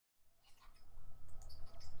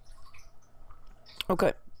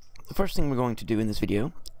Okay, the first thing we're going to do in this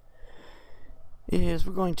video is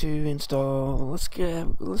we're going to install, let's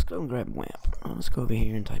go and grab WAMP. Let's go over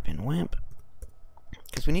here and type in WAMP,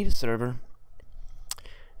 because we need a server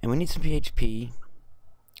and we need some PHP.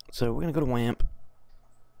 So we're going to go to WAMP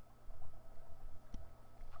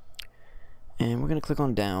and we're going to click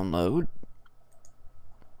on download,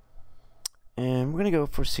 and we're going to go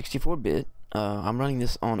for 64-bit. I'm running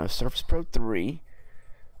this on a Surface Pro 3.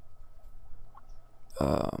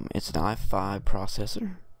 It's an i5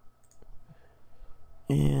 processor,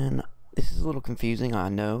 and this is a little confusing, I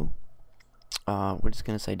know. We're just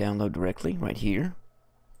going to say download directly right here,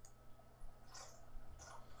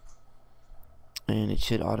 and it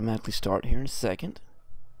should automatically start here in a second.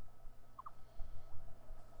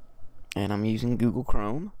 And I'm using Google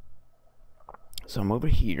Chrome, so I'm over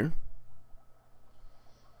here.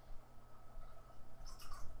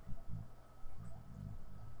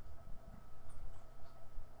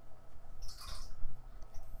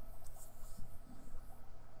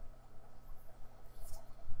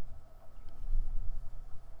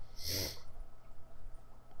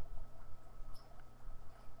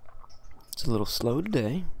 It's a little slow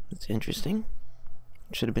today. It's interesting.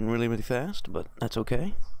 It should have been really fast, but that's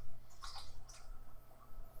okay.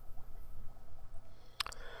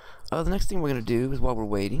 The next thing we're going to do is, while we're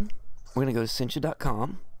waiting, we're going to go to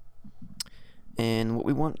Sencha.com, and what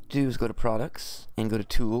we want to do is go to Products and go to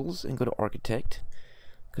Tools and go to Architect,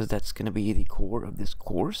 because that's going to be the core of this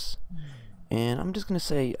course. And I'm just going to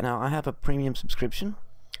say, now I have a premium subscription,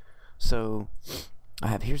 so I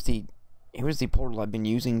have here's the portal I've been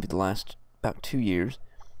using for the last about 2 years.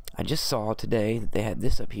 I just saw today that they had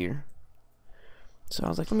this up here, so I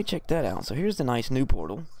was like, let me check that out. So here's the nice new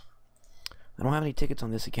portal. I don't have any tickets on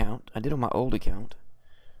this account. I did on my old account.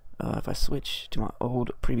 If I switch to my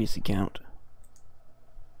old previous account,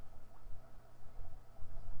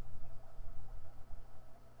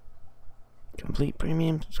 complete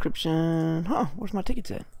premium subscription. Huh, where's my tickets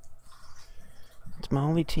at? It's my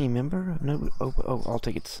only team member. No, oh, all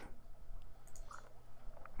tickets.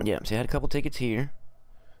 Yeah, see, I had a couple tickets here.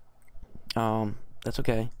 That's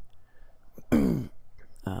okay.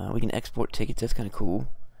 We can export tickets. That's kind of cool.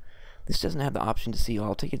 This doesn't have the option to see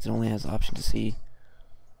all tickets. It only has the option to see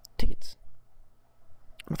tickets.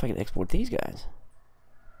 I wonder if I can export these guys.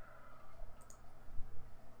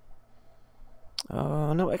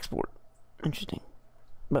 No export. Interesting.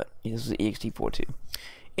 But yeah, this is ext4 too.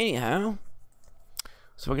 Anyhow,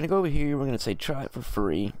 so we're going to go over here. We're going to say try it for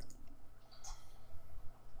free.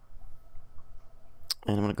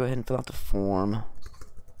 And I'm going to go ahead and fill out the form.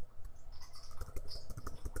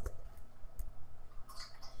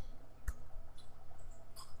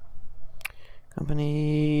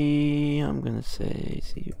 Company, I'm going to say,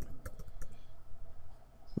 see,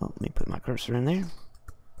 well, let me put my cursor in there.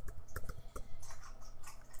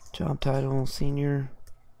 Job title, senior.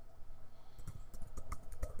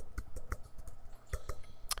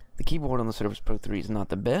 The keyboard on the Surface Pro 3 is not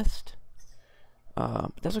the best,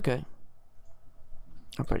 but that's okay.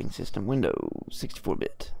 Operating system, Windows,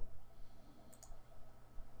 64-bit.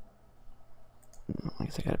 I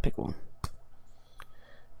guess I gotta pick one.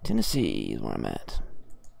 Tennessee is where I'm at.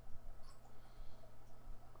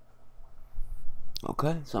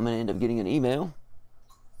 Okay, so I'm gonna end up getting an email.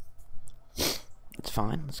 It's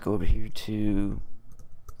fine. Let's go over here to...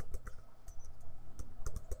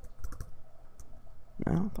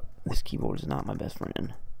 No, this keyboard is not my best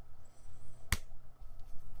friend.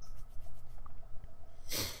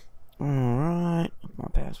 Alright, put my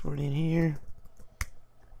password in here.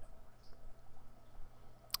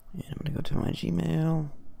 And I'm gonna go to my Gmail.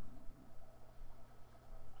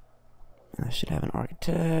 And I should have an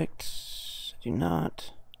architect. I do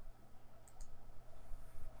not.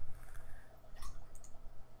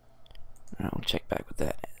 Alright, we'll check back with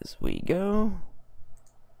that as we go.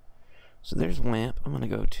 So there's WAMP. I'm gonna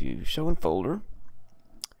go to Show in Folder.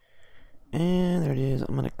 And there it is.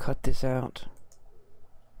 I'm gonna cut this out.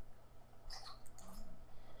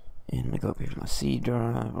 And I'm going to go up here to my C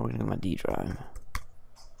drive, or we're going to go to my D drive.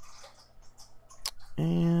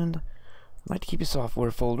 And I'd like to keep a software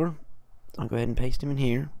folder. I'll go ahead and paste them in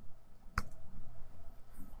here.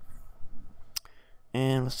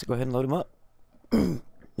 And let's go ahead and load them up. And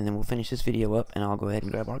then we'll finish this video up, and I'll go ahead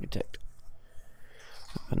and grab Architect.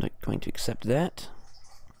 I'm going to accept that.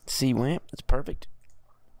 CWAMP, that's perfect.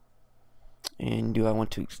 And do I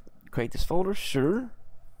want to create this folder? Sure.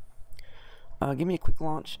 Give me a quick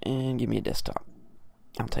launch and give me a desktop.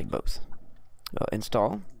 I'll take both.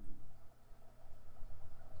 Install.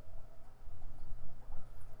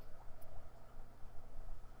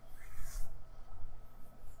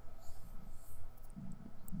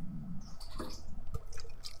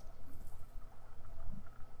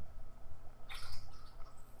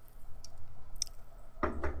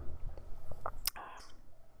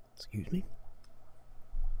 Excuse me.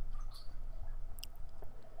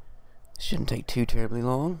 Shouldn't take too terribly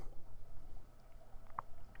long.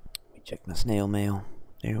 Let me check my snail mail.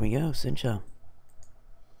 There we go, Sencha.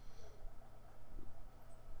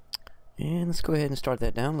 And let's go ahead and start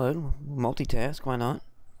that download. Multitask, why not?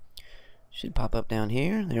 Should pop up down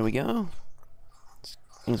here. There we go.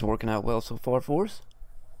 Things working out well so far for us.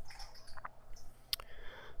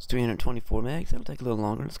 It's 324 megs. That'll take a little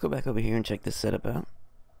longer. Let's go back over here and check this setup out.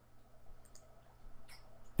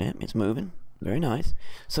 Yep, it's moving. Very nice.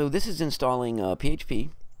 So this is installing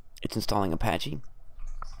PHP. It's installing Apache.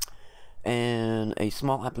 And a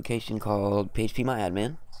small application called PHP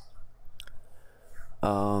MyAdmin.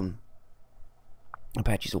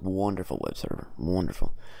 Apache's a wonderful web server.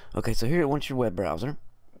 Wonderful. Okay, so here it wants your web browser.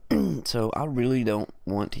 So I really don't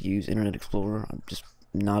want to use Internet Explorer. I'm just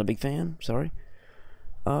not a big fan. Sorry.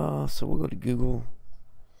 So we'll go to Google.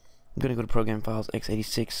 I'm going to go to Program Files,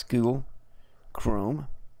 x86, Google, Chrome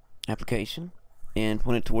application, and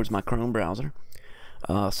point it towards my Chrome browser.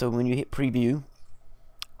 So when you hit preview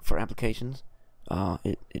for applications,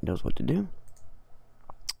 it knows what to do.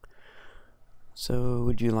 So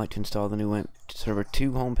would you like to install the new Web Server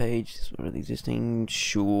 2 homepage or the existing?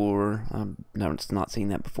 Sure. I've not seen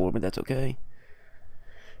that before, but that's okay.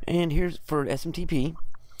 And here's for SMTP.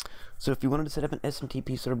 So if you wanted to set up an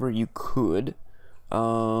SMTP server, you could.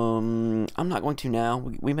 I'm not going to now.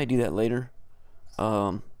 We may do that later.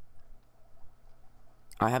 I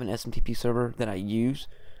have an SMTP server that I use.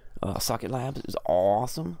 Socket Labs is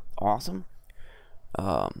awesome.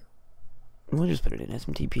 We'll just put it in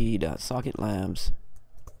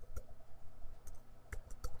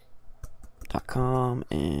smtp.socketlabs.com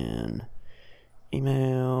and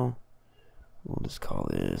email. We'll just call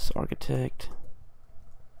this architect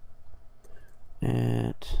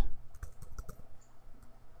at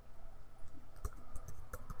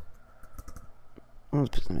let's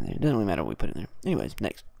put something in there. It doesn't really matter what we put in there. Anyways,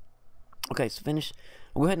 next. Okay, so finish.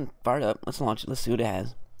 We'll go ahead and fire it up. Let's launch it. Let's see what it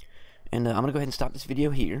has. And I'm going to go ahead and stop this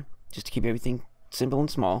video here, just to keep everything simple and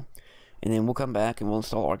small. And then we'll come back and we'll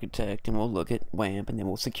install Architect and we'll look at WAMP and then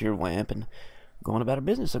we'll secure WAMP and go on about our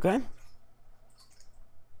business, okay?